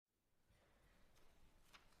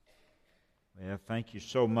Well, thank you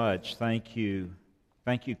so much. Thank you,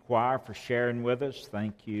 choir, for sharing with us.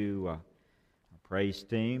 Thank you, our praise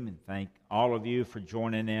team, and thank all of you for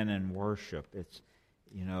joining in worship.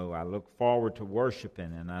 I look forward to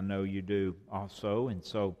worshiping, and I know you do also. And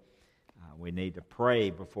so we need to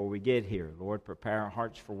pray before we get here. Lord, prepare our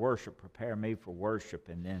hearts for worship. Prepare me for worship,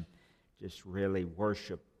 and then just really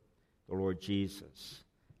worship the Lord Jesus,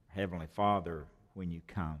 Heavenly Father, when you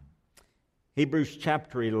come. Hebrews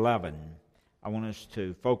chapter 11. I want us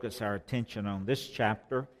to focus our attention on this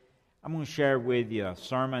chapter. I'm going to share with you a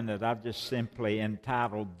sermon that I've just simply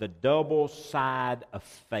entitled, The Double Side of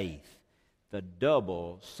Faith. The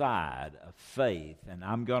Double Side of Faith. And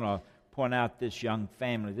I'm going to point out this young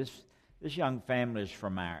family. This young family is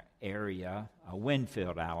from our area,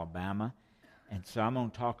 Winfield, Alabama. And so I'm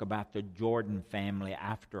going to talk about the Jordan family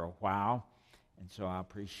after a while. And so I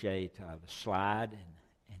appreciate the slide.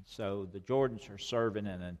 And so the Jordans are serving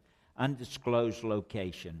in an undisclosed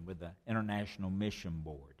location with the International Mission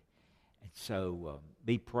Board. And so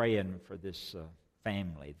be praying for this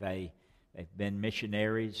family. They've been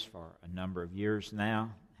missionaries for a number of years now,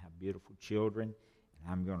 have beautiful children.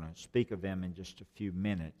 And I'm going to speak of them in just a few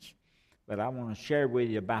minutes. But I want to share with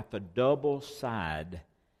you about the double-sided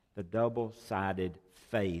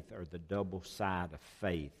faith, or the double side of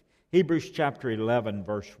faith. Hebrews chapter 11,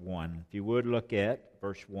 verse 1. If you would look at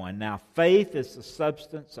verse 1. Now faith is the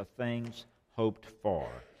substance of things hoped for,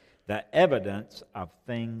 the evidence of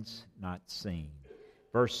things not seen.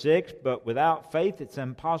 Verse 6, but without faith it's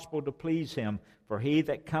impossible to please him, for he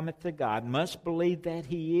that cometh to God must believe that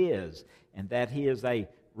he is, and that he is a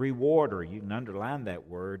rewarder. You can underline that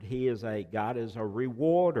word. God is a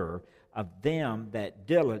rewarder of them that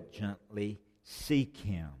diligently seek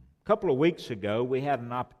him. A couple of weeks ago, we had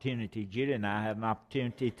an opportunity, Judah and I had an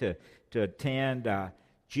opportunity to attend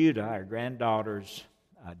Judah, our granddaughter's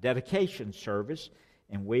dedication service,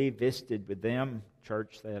 and we visited with them,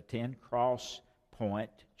 church they attend, Cross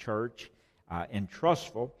Point Church in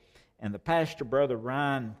Trussville. And the pastor, Brother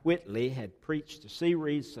Ryan Whitley, had preached a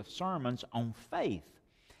series of sermons on faith.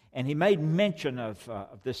 And he made mention of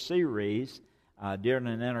this series during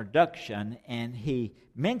an introduction, and he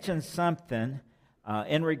mentioned something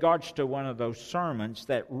in regards to one of those sermons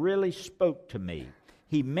that really spoke to me.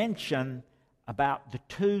 He mentioned about the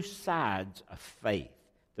two sides of faith.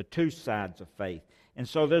 The two sides of faith. And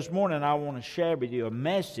so this morning I want to share with you a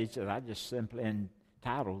message that I just simply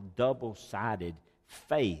entitled Double-Sided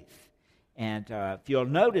Faith. And if you'll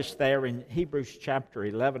notice there in Hebrews chapter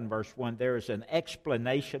 11, verse 1, there is an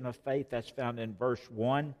explanation of faith. That's found in verse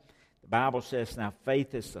 1. The Bible says, now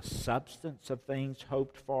faith is the substance of things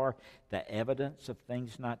hoped for, the evidence of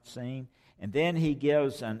things not seen. And then he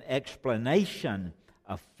gives an explanation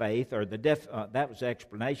of faith, or that was the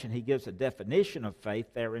explanation. He gives a definition of faith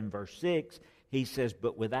there in verse 6. He says,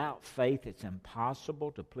 but without faith it's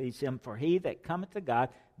impossible to please him, for he that cometh to God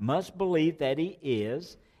must believe that he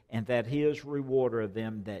is, and that he is rewarder of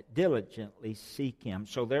them that diligently seek him.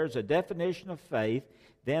 So there's a definition of faith,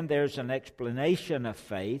 then there's an explanation of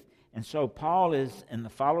faith. And so Paul is, in the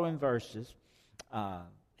following verses,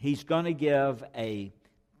 he's going to give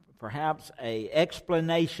perhaps a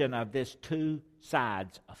explanation of this two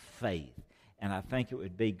sides of faith. And I think it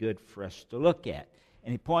would be good for us to look at.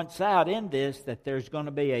 And he points out in this that there's going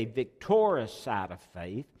to be a victorious side of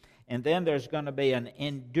faith, and then there's going to be an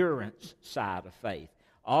endurance side of faith.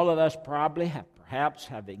 All of us probably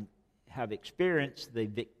have experienced the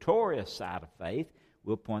victorious side of faith.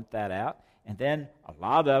 We'll point that out. And then a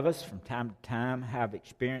lot of us from time to time have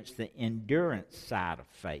experienced the endurance side of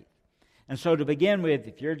faith. And so to begin with,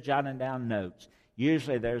 if you're jotting down notes,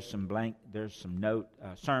 usually there's some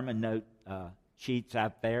sermon note sheets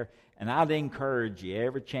out there. And I'd encourage you,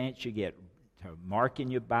 every chance you get, to mark in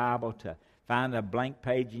your Bible, to find a blank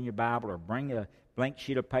page in your Bible, or bring a blank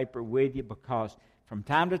sheet of paper with you, because from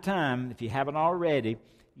time to time, if you haven't already,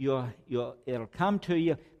 it'll come to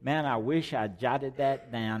you, man, I wish I jotted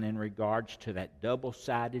that down in regards to that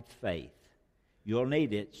double-sided faith. You'll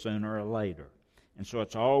need it sooner or later. And so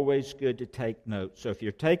it's always good to take notes. So if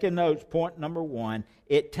you're taking notes, point number 1,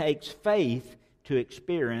 it takes faith to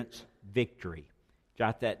experience victory.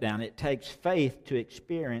 Jot that down. It takes faith to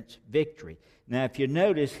experience victory. Now, if you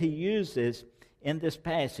notice, he uses, in this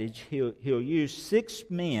passage, he'll use 6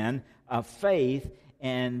 men of faith,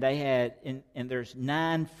 and there's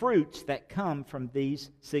 9 fruits that come from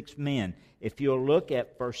these 6 men. If you'll look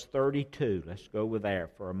at verse 32, let's go with there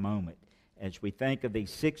for a moment, as we think of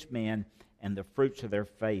these 6 men and the fruits of their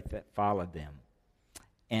faith that followed them.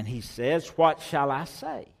 And he says, what shall I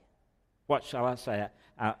say? What shall I say?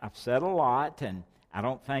 I've said a lot, and I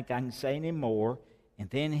don't think I can say any more. And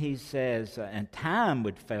then he says, and time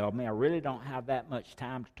would fail me. I really don't have that much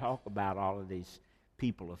time to talk about all of these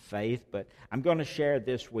people of faith, but I'm going to share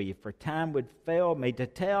this with you. For time would fail me to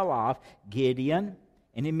tell of Gideon,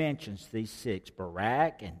 and he mentions these 6,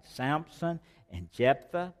 Barak and Samson and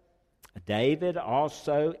Jephthah, David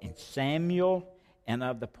also, and Samuel, and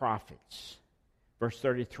of the prophets. Verse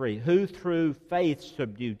 33, who through faith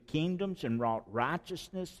subdued kingdoms and wrought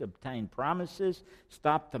righteousness, obtained promises,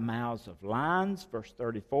 stopped the mouths of lions. Verse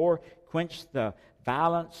 34, quenched the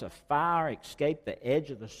violence of fire, escaped the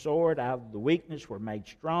edge of the sword, out of the weakness were made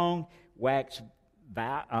strong, waxed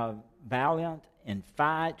valiant in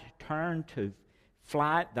fight, turned to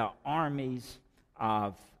flight the armies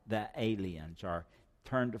of the aliens, or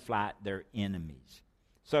turned to flight their enemies.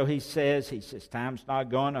 So he says, time's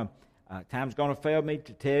going to fail me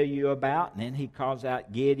to tell you about. And then he calls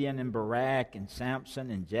out Gideon and Barak and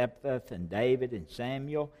Samson and Jephthah and David and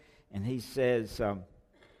Samuel. And he says,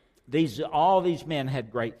 all these men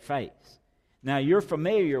had great faith. Now, you're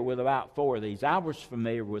familiar with about 4 of these. I was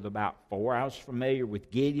familiar with about 4. I was familiar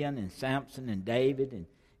with Gideon and Samson and David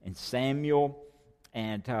and Samuel.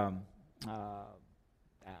 And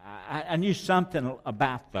I knew something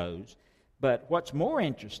about those. But what's more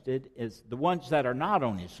interested is the ones that are not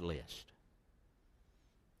on his list.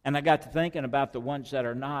 And I got to thinking about the ones that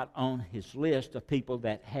are not on his list of people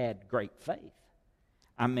that had great faith.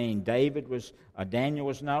 I mean, Daniel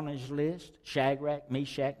was not on his list. Shadrach,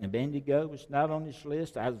 Meshach, and Abednego was not on his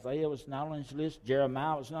list. Isaiah was not on his list.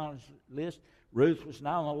 Jeremiah was not on his list. Ruth was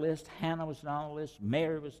not on the list. Hannah was not on the list.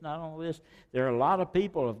 Mary was not on the list. There are a lot of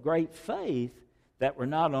people of great faith that were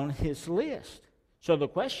not on his list. So the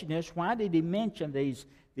question is, why did he mention these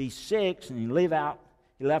 6 and he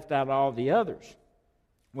left out all the others?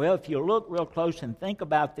 Well, if you look real close and think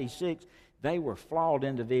about these 6, they were flawed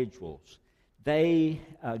individuals.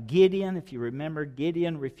 Gideon, if you remember,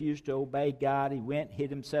 Gideon refused to obey God. He went,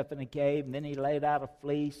 hid himself in a cave, and then he laid out a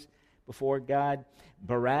fleece before God.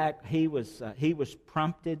 Barak, he was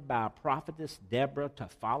prompted by a prophetess, Deborah, to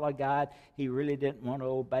follow God. He really didn't want to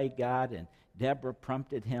obey God, and Deborah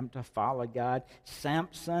prompted him to follow God.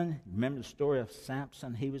 Samson, remember the story of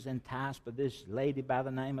Samson? He was enticed by this lady by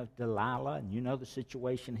the name of Delilah, and you know the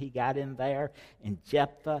situation he got in there. And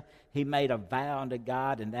Jephthah, he made a vow unto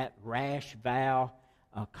God, and that rash vow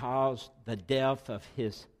caused the death of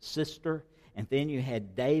his sister. And then you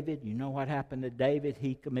had David. You know what happened to David?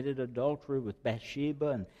 He committed adultery with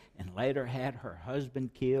Bathsheba and later had her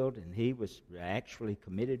husband killed, and he was actually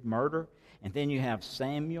committed murder. And then you have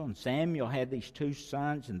Samuel, and Samuel had these 2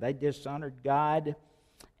 sons, and they dishonored God.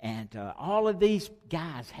 And all of these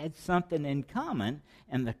guys had something in common,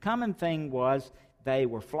 and the common thing was they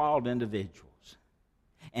were flawed individuals.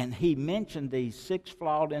 And he mentioned these 6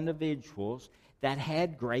 flawed individuals that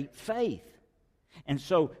had great faith. And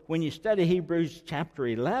so when you study Hebrews chapter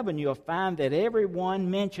 11, you'll find that everyone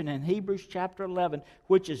mentioned in Hebrews chapter 11,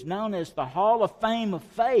 which is known as the Hall of Fame of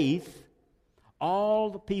Faith, all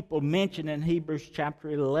the people mentioned in Hebrews chapter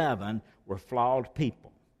 11 were flawed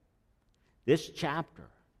people. This chapter,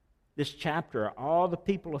 all the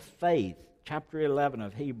people of faith, chapter 11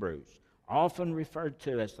 of Hebrews, often referred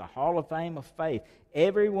to as the Hall of Fame of Faith.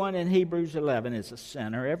 Everyone in Hebrews 11 is a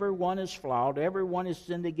sinner. Everyone is flawed. Everyone has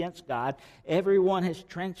sinned against God. Everyone has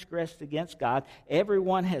transgressed against God.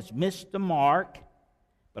 Everyone has missed the mark.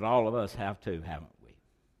 But all of us have too, haven't we?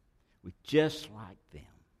 We're just like them.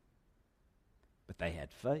 But they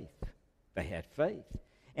had faith. They had faith.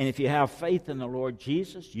 And if you have faith in the Lord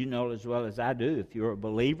Jesus, you know as well as I do, if you're a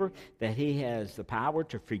believer, that He has the power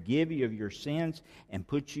to forgive you of your sins and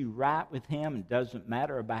put you right with Him. It doesn't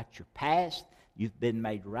matter about your past. You've been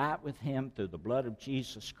made right with Him through the blood of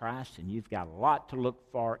Jesus Christ, and you've got a lot to look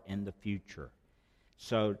for in the future.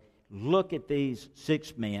 So look at these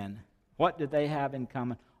 6 men. What did they have in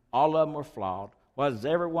common? All of them were flawed. What does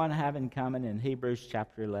everyone have in common in Hebrews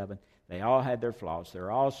chapter 11? They all had their flaws.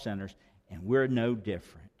 They're all sinners, and we're no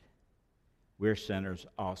different. We're sinners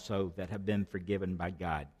also that have been forgiven by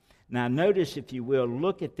God. Now notice, if you will,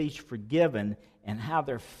 look at these forgiven and how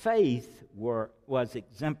their faith was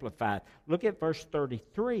exemplified. Look at verse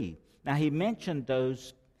 33. Now he mentioned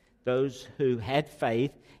those who had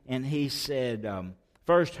faith, and he said,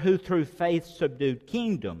 first, who through faith subdued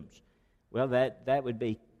kingdoms. Well, that would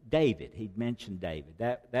be David. He'd mentioned David.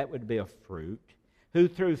 That would be a fruit. Who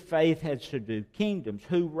through faith had subdued kingdoms,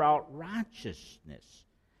 who wrought righteousness,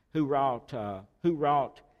 who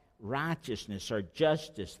wrought righteousness or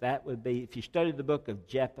justice. That would be, if you study the book of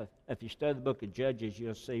Jephthah, if you study the book of Judges,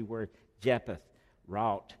 you'll see where Jephthah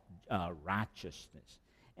wrought righteousness.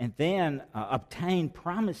 And then obtained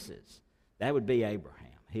promises. That would be Abraham.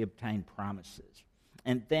 He obtained promises.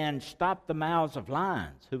 And then stop the mouths of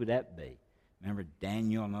lions. Who would that be? Remember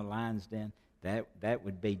Daniel in the lion's den? That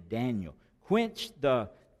would be Daniel. Quench the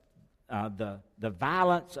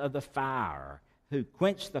violence of the fire. Who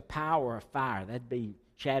quenched the power of fire? That'd be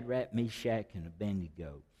Shadrach, Meshach, and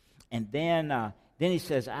Abednego. And then he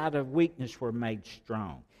says, out of weakness were made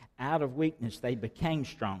strong. Out of weakness they became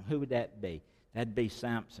strong. Who would that be? That'd be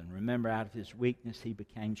Samson. Remember, out of his weakness he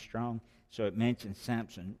became strong. So it mentions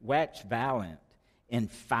Samson. Wax valiant in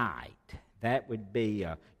fight. That would be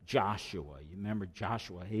Joshua. You remember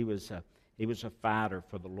Joshua? He was a fighter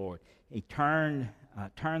for the Lord. He turned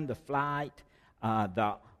the flight,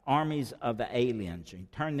 the armies of the aliens. He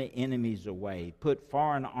turned the enemies away. He put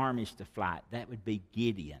foreign armies to flight. That would be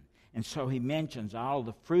Gideon. And so he mentions all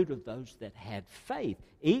the fruit of those that had faith.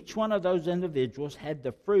 Each one of those individuals had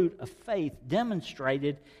the fruit of faith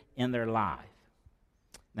demonstrated in their life.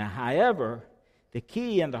 Now, however, the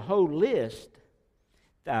key in the whole list,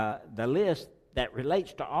 the list that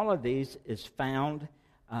relates to all of these is found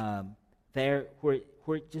there where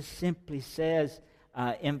it just simply says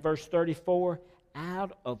in verse 34,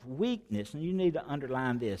 out of weakness, and you need to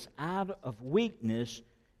underline this, out of weakness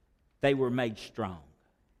they were made strong.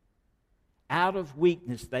 Out of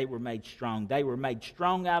weakness they were made strong. They were made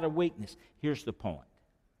strong out of weakness. Here's the point.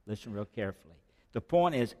 Listen real carefully. The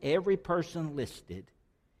point is every person listed,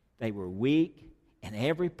 they were weak, and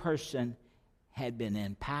every person had been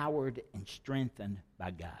empowered and strengthened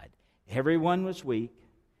by God. Everyone was weak,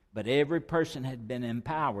 but every person had been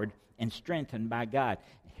empowered and strengthened by God.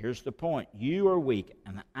 Here's the point. You are weak,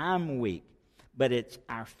 and I'm weak, but it's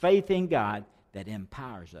our faith in God that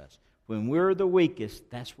empowers us. When we're the weakest,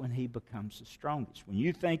 that's when He becomes the strongest. When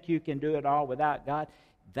you think you can do it all without God,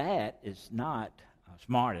 that is not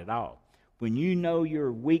smart at all. When you know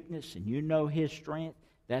your weakness and you know His strength,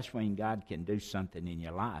 that's when God can do something in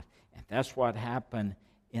your life. And that's what happened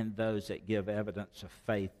in those that give evidence of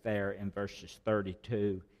faith there in verses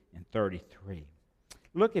 32 and 33.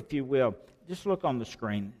 Look, if you will, just look on the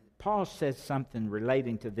screen. Paul says something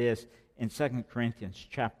relating to this in 2 Corinthians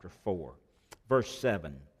chapter 4, verse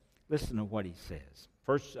 7. Listen to what he says.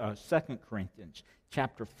 2 Corinthians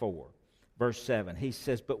chapter 4, verse 7. He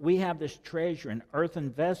says, but we have this treasure in earthen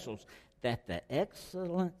vessels, that the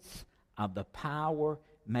excellence of the power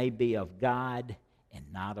may be of God and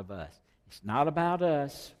not of us. It's not about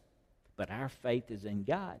us, but our faith is in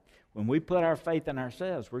God. When we put our faith in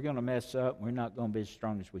ourselves, we're going to mess up. We're not going to be as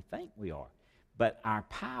strong as we think we are. But our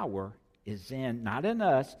power is not in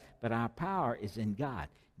us, but our power is in God,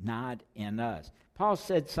 not in us. Paul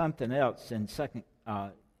said something else in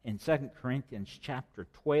 2 Corinthians chapter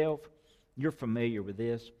 12. You're familiar with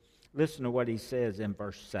this. Listen to what he says in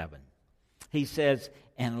verse 7. He says,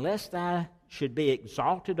 and lest I should be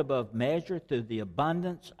exalted above measure through the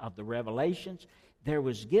abundance of the revelations, there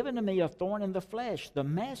was given to me a thorn in the flesh, the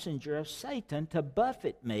messenger of Satan, to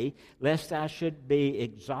buffet me, lest I should be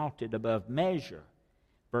exalted above measure.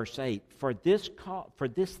 Verse 8, for this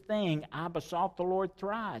thing I besought the Lord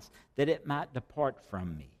thrice, that it might depart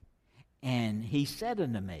from me. And he said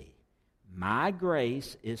unto me, my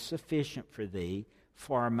grace is sufficient for thee,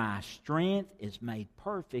 for my strength is made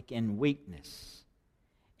perfect in weakness.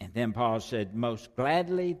 And then Paul said, most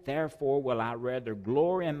gladly, therefore, will I rather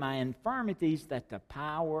glory in my infirmities, that the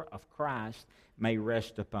power of Christ may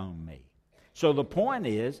rest upon me. So the point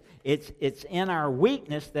is, it's in our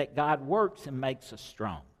weakness that God works and makes us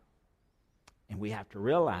strong. And we have to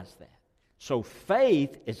realize that. So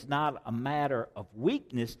faith is not a matter of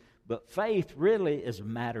weakness, but faith really is a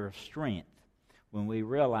matter of strength when we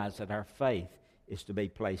realize that our faith is to be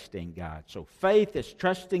placed in God. So faith is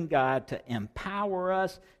trusting God to empower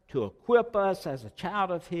us, to equip us as a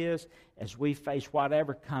child of His as we face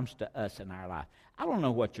whatever comes to us in our life. I don't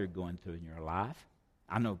know what you're going through in your life.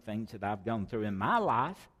 I know things that I've gone through in my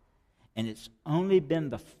life, and it's only been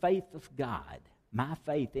the faith of God, my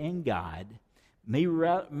faith in God, me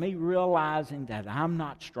realizing that I'm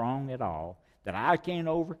not strong at all, that I can't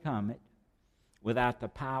overcome it without the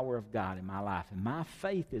power of God in my life. And my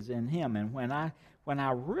faith is in Him. And when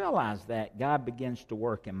I realize that, God begins to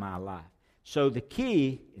work in my life. So the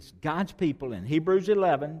key is God's people in Hebrews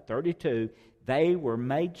 11:32, they were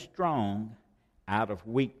made strong out of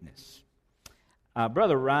weakness.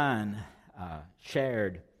 Brother Ryan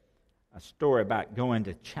shared a story about going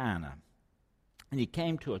to China. And he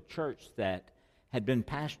came to a church that had been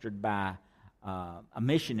pastored by a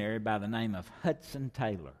missionary by the name of Hudson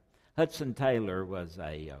Taylor. Hudson Taylor was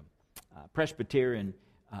a Presbyterian,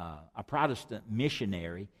 a Protestant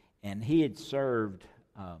missionary, and he had served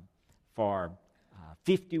for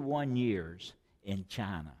 51 years in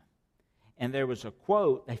China. And there was a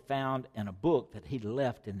quote they found in a book that he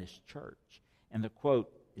left in this church. And the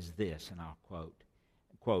quote is this, and I'll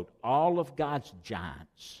quote, all of God's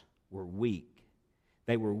giants were weak.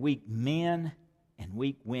 They were weak men and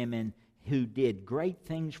weak women who did great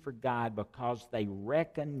things for God because they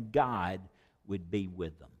reckoned God would be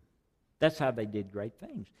with them. That's how they did great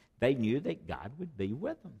things. They knew that God would be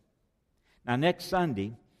with them. Now, next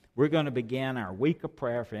Sunday, we're going to begin our week of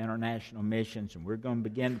prayer for international missions, and we're going to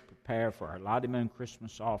begin to prepare for our Lottie Moon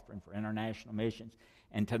Christmas offering for international missions.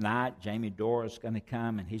 And tonight, Jamie Dora is going to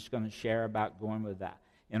come, and he's going to share about going with the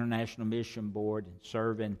International Mission Board and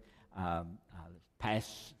serving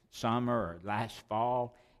past summer or last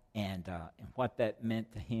fall, and what that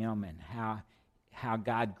meant to him, and how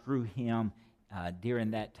God grew him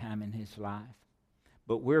during that time in his life.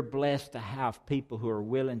 But we're blessed to have people who are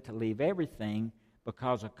willing to leave everything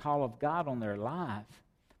because of a call of God on their life,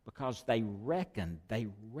 because they reckoned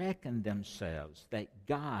themselves that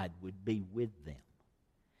God would be with them.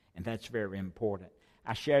 And that's very important.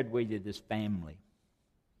 I shared with you this family,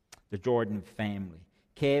 the Jordan family,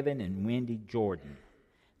 Kevin and Wendy Jordan,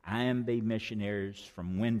 IMB missionaries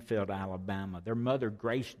from Winfield, Alabama. Their mother,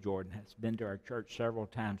 Grace Jordan, has been to our church several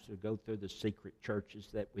times to go through the secret churches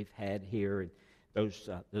that we've had here, and those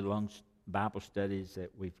the long Bible studies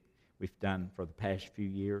that we've done for the past few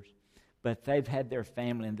years. But they've had their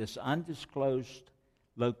family in this undisclosed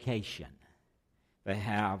location. They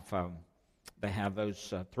have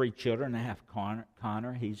those three children. They have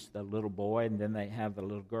Connor, he's the little boy, and then they have the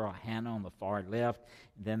little girl, Hannah, on the far left.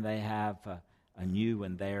 And then they have a new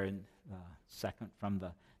one there, in second from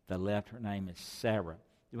the left. Her name is Sarah.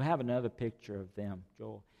 Do we have another picture of them,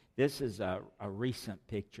 Joel? This is a recent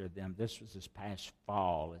picture of them. This was this past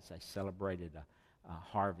fall as they celebrated a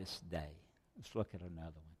harvest day. Let's look at another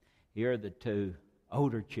one. Here are the two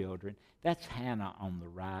older children. That's Hannah on the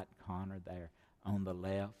right, Connor there on the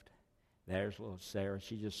left. There's little Sarah.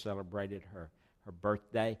 She just celebrated her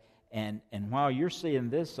birthday. And while you're seeing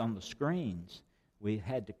this on the screens, we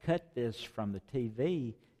had to cut this from the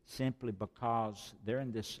TV simply because they're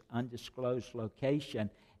in this undisclosed location,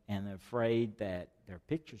 and they're afraid that their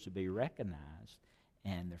pictures will be recognized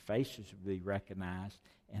and their faces will be recognized,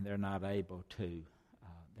 and they're not able to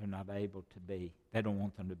be. They don't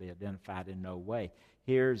want them to be identified in no way.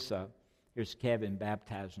 Here's Kevin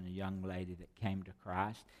baptizing a young lady that came to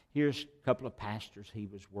Christ. Here's a couple of pastors he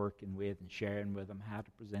was working with and sharing with them how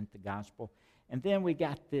to present the gospel. And then we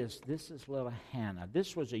got this. This is little Hannah.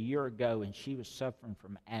 This was a year ago, and she was suffering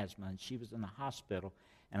from asthma, and she was in the hospital.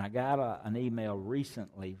 And I got an email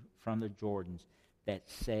recently from the Jordans that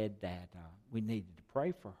said that we needed to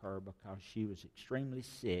pray for her because she was extremely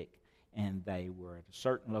sick, and they were at a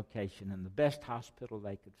certain location in the best hospital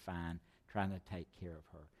they could find trying to take care of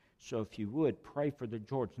her. So if you would, pray for the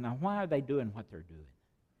Jordans. Now, why are they doing what they're doing?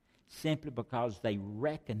 Simply because they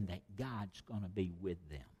reckon that God's going to be with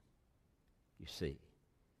them. You see,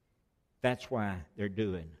 that's why they're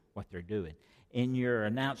doing what they're doing. In your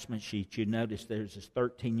announcement sheet, you notice there's this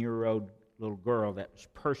 13-year-old little girl that was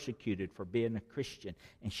persecuted for being a Christian,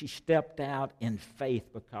 and she stepped out in faith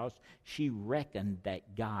because she reckoned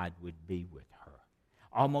that God would be with her.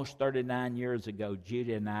 Almost 39 years ago,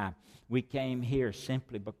 Judy and I, we came here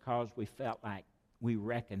simply because we felt like we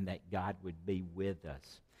reckoned that God would be with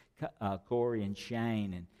us. Corey and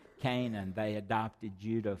Shane and Canaan, they adopted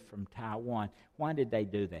Judah from Taiwan. Why did they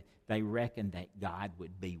do that? They reckoned that God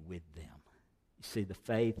would be with them. You see the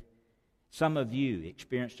faith? Some of you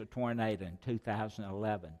experienced a tornado in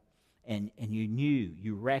 2011, and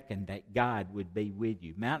you reckoned that God would be with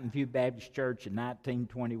you. Mountain View Baptist Church in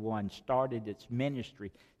 1921 started its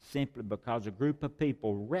ministry simply because a group of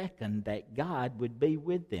people reckoned that God would be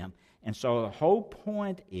with them. And so the whole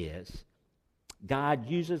point is God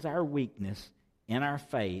uses our weakness in our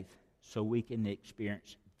faith so we can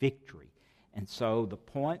experience victory. And so the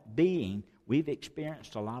point being, we've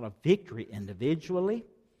experienced a lot of victory individually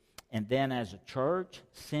and then as a church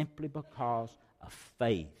simply because of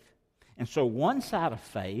faith. And so one side of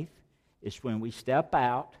faith is when we step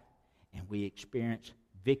out and we experience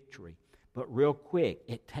victory. But real quick,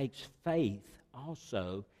 it takes faith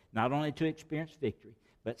also, not only to experience victory,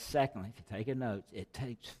 but secondly, if you take a note, it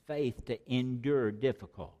takes faith to endure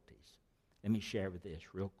difficulties. Let me share with this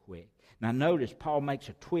real quick. Now notice Paul makes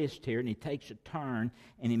a twist here, and he takes a turn,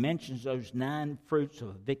 and he mentions those 9 fruits of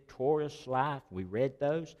a victorious life. We read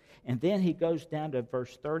those. And then he goes down to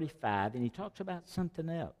verse 35, and he talks about something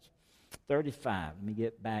else. 35, let me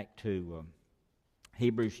get back to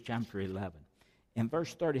Hebrews chapter 11. In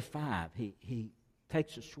verse 35, he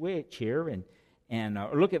takes a switch here, and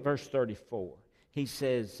look at verse 34. he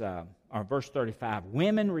says, or verse 35,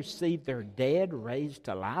 women received their dead raised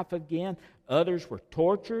to life again. Others were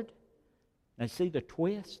tortured. Now see the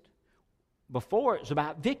twist? Before it was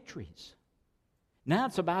about victories. Now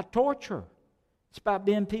it's about torture. It's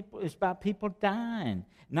about people dying,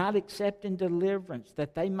 not accepting deliverance,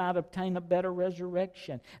 that they might obtain a better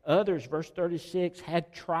resurrection. Others, verse 36,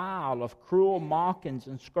 had trial of cruel mockings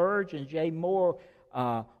and scourgings, yea, more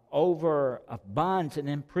over of bonds and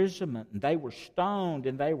imprisonment. And they were stoned,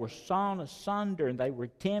 and they were sawn asunder, and they were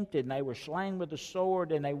tempted, and they were slain with the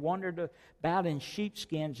sword, and they wandered about in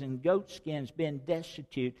sheepskins and goatskins, being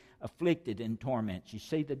destitute, afflicted, and torments. You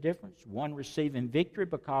see the difference? One receiving victory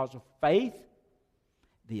because of faith,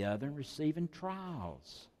 the other receiving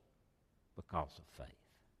trials because of faith.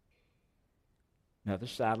 Another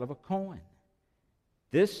side of a coin.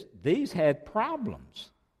 These had problems.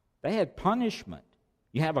 They had punishment.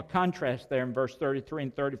 You have a contrast there in verse 33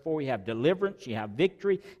 and 34. You have deliverance, you have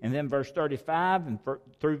victory, and then verse 35 and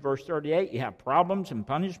through verse 38, you have problems and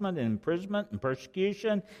punishment and imprisonment and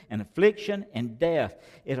persecution and affliction and death.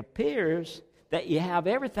 It appears that you have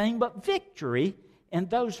everything but victory in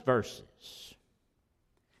those verses.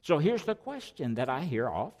 So here's the question that I hear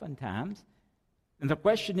oftentimes. And the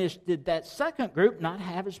question is, did that second group not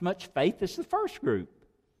have as much faith as the first group?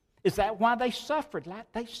 Is that why they suffered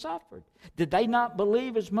like they suffered? Did they not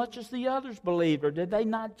believe as much as the others believed? Or did they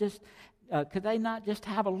not just, could they not just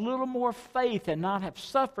have a little more faith and not have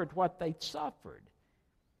suffered what they suffered?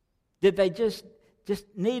 Did they just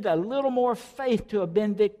need a little more faith to have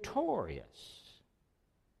been victorious?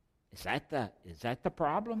 Is that the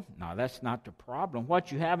problem? No, that's not the problem.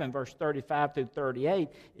 What you have in verse 35 through 38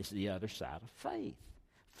 is the other side of faith.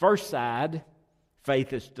 First side,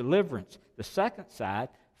 faith is deliverance. The second side,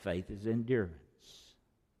 faith is endurance.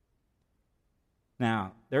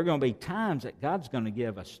 Now, there are going to be times that God's going to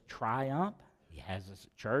give us triumph. He has us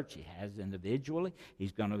at church. He has individually.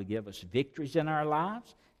 He's going to give us victories in our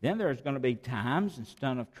lives. Then there's going to be times,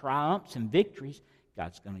 instead of triumphs and victories,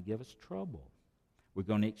 God's going to give us trouble. We're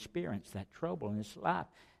going to experience that trouble in this life.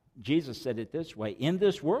 Jesus said it this way, in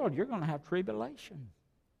this world you're going to have tribulation.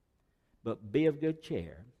 But be of good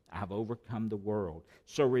cheer. I've overcome the world.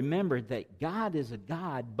 So remember that God is a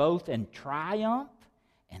God both in triumph,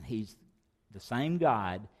 and He's the same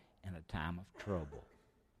God in a time of trouble.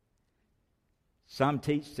 Some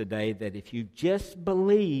teach today that if you just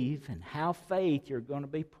believe and have faith, you're going to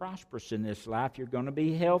be prosperous in this life. You're going to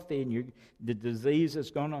be healthy, and the disease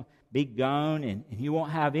is going to be gone, and you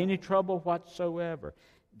won't have any trouble whatsoever.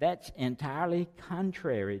 That's entirely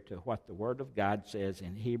contrary to what the Word of God says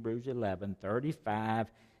in Hebrews 11:35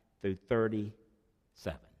 through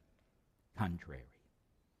 37. Contrary.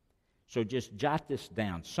 So just jot this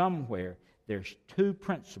down. Somewhere there's two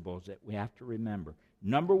principles that we have to remember.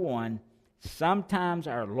 Number one, sometimes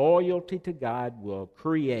our loyalty to God will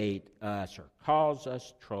create us or cause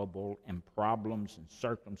us trouble and problems and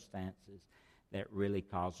circumstances that really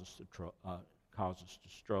cause us to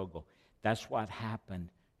struggle. That's what happened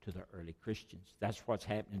to the early Christians. That's what's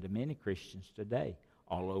happening to many Christians today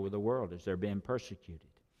all over the world as they're being persecuted.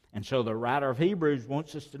 And so the writer of Hebrews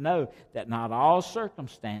wants us to know that not all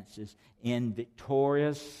circumstances end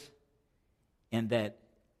victorious and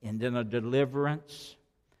in a deliverance,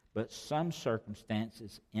 but some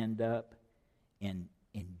circumstances end up in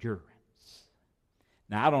endurance.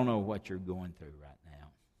 Now, I don't know what you're going through right now.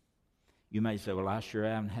 You may say, well, I sure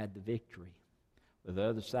haven't had the victory. But the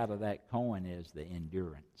other side of that coin is the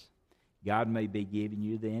endurance. God may be giving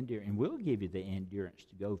you the endurance, and will give you the endurance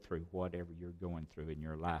to go through whatever you're going through in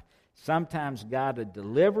your life. Sometimes God will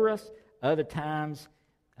deliver us. Other times,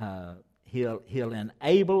 He'll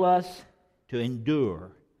enable us to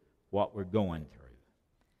endure what we're going through.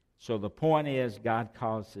 So the point is, God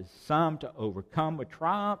causes some to overcome with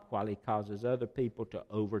triumph, while He causes other people to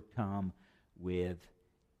overcome with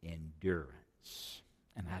endurance.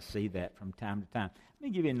 And I see that from time to time. Let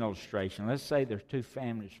me give you an illustration. Let's say there's two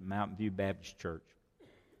families from Mountain View Baptist Church,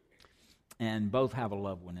 and both have a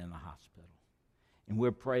loved one in the hospital. And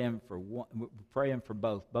we're praying for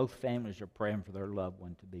both. Both families are praying for their loved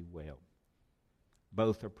one to be well.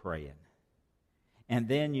 Both are praying. And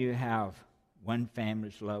then you have one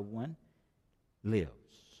family's loved one lives.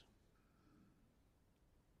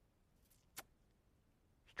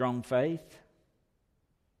 Strong faith.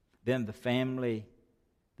 Then the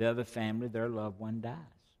other family, their loved one dies.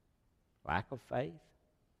 Lack of faith.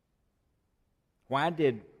 Why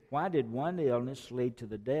did one illness lead to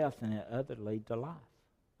the death and the other lead to life?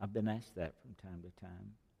 I've been asked that from time to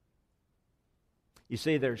time. You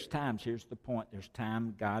see, there's times, here's the point, there's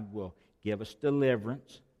time God will give us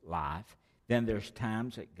deliverance, life. Then there's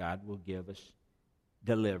times that God will give us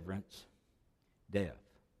deliverance, death.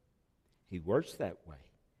 He works that way.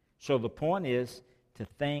 So the point is to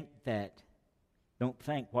think that, don't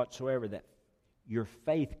think whatsoever that your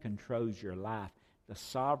faith controls your life. The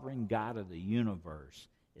sovereign God of the universe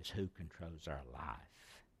is who controls our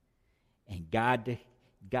life. And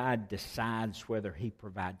God decides whether He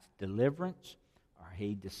provides deliverance or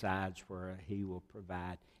He decides whether He will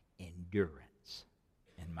provide endurance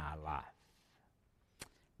in my life.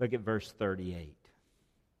 Look at verse 38.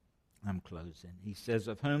 I'm closing. He says,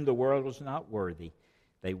 of whom the world was not worthy,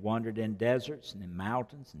 they wandered in deserts and in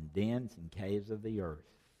mountains and dens and caves of the earth.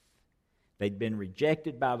 They'd been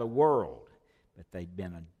rejected by the world, but they'd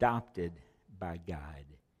been adopted by God.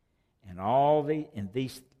 And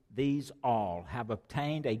these all have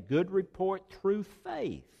obtained a good report through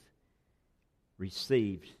faith,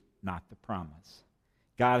 received not the promise.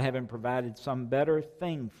 God having provided some better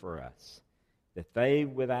thing for us, that they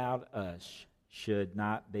without us should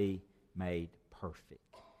not be made perfect.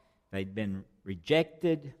 They'd been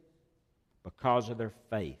rejected because of their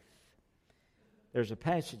faith. There's a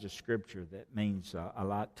passage of Scripture that means a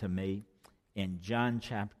lot to me in John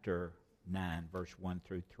chapter 9, verse 1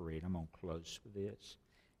 through 3. And I'm going to close with this.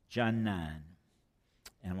 John 9,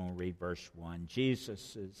 and I'm going to read verse 1.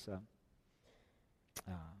 Jesus is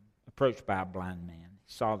approached by a blind man.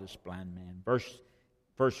 He saw this blind man.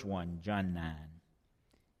 Verse 1, John 9.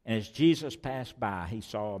 And as Jesus passed by, he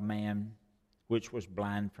saw a man which was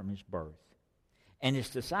blind from his birth. And his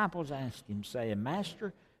disciples asked him, saying,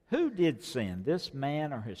 Master, who did sin, this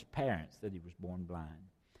man or his parents, that he was born blind?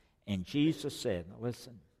 And Jesus said,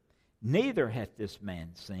 listen, neither hath this man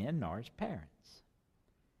sinned nor his parents,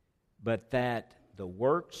 but that the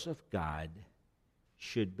works of God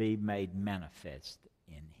should be made manifest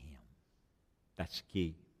in him. That's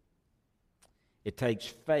key. It takes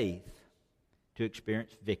faith to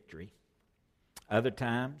experience victory. Other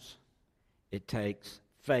times, it takes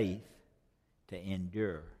faith to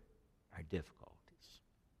endure our difficulties.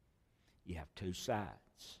 You have two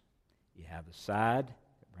sides. You have the side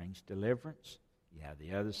that brings deliverance. You have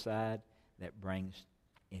the other side that brings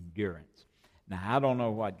endurance. Now, I don't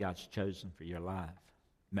know what God's chosen for your life.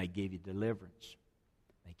 It may give you deliverance.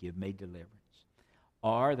 It may give me deliverance.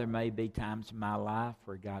 Or there may be times in my life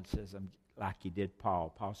where God says, I'm like He did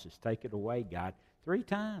Paul. Paul says, take it away, God, 3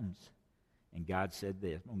 times. And God said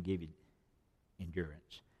this, I'm going to give you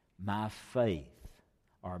endurance. My faith,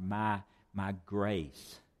 or my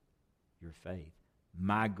grace, your faith,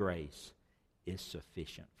 my grace is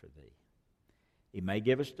sufficient for thee. He may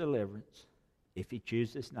give us deliverance. If He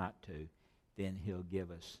chooses not to, then He'll give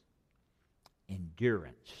us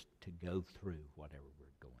endurance to go through whatever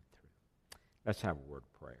we're going through. Let's have a word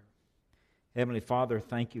of prayer. Heavenly Father,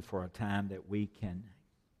 thank You for a time that we can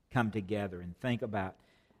come together and think about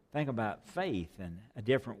faith in a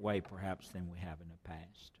different way perhaps than we have in the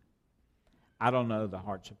past. I don't know the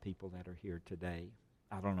hearts of people that are here today.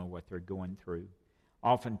 I don't know what they're going through.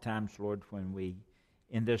 Oftentimes, Lord,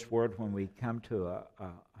 in this world, when we come to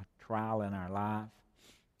a trial in our life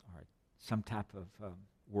or some type of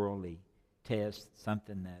worldly test,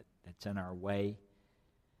 something that's in our way,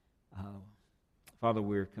 Father,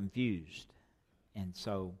 we're confused. And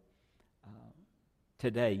so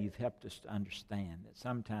today you've helped us to understand that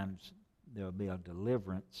sometimes there will be a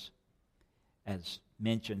deliverance, as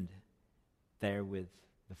mentioned there with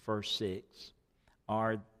the first 6,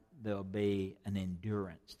 or there'll be an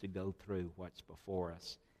endurance to go through what's before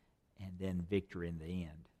us, and then victory in the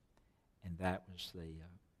end. And that was the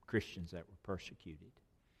Christians that were persecuted.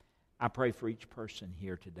 I pray for each person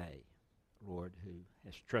here today, Lord, who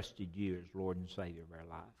has trusted You as Lord and Savior of our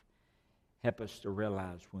life. Help us to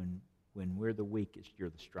realize when we're the weakest, You're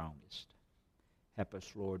the strongest. Help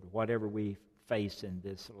us, Lord, whatever we face in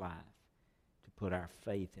this life, to put our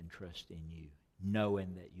faith and trust in You,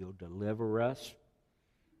 knowing that You'll deliver us,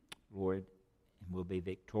 Lord, and we'll be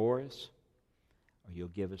victorious, or You'll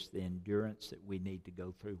give us the endurance that we need to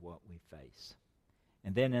go through what we face.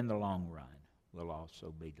 And then in the long run, we'll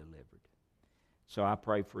also be delivered. So I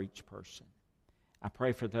pray for each person. I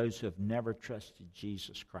pray for those who have never trusted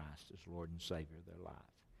Jesus Christ as Lord and Savior of their life.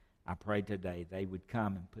 I pray today they would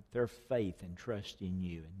come and put their faith and trust in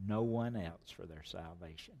You and no one else for their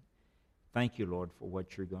salvation. Thank You, Lord, for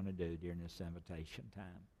what You're going to do during this invitation time.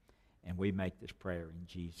 And we make this prayer in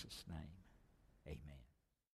Jesus' name. Amen.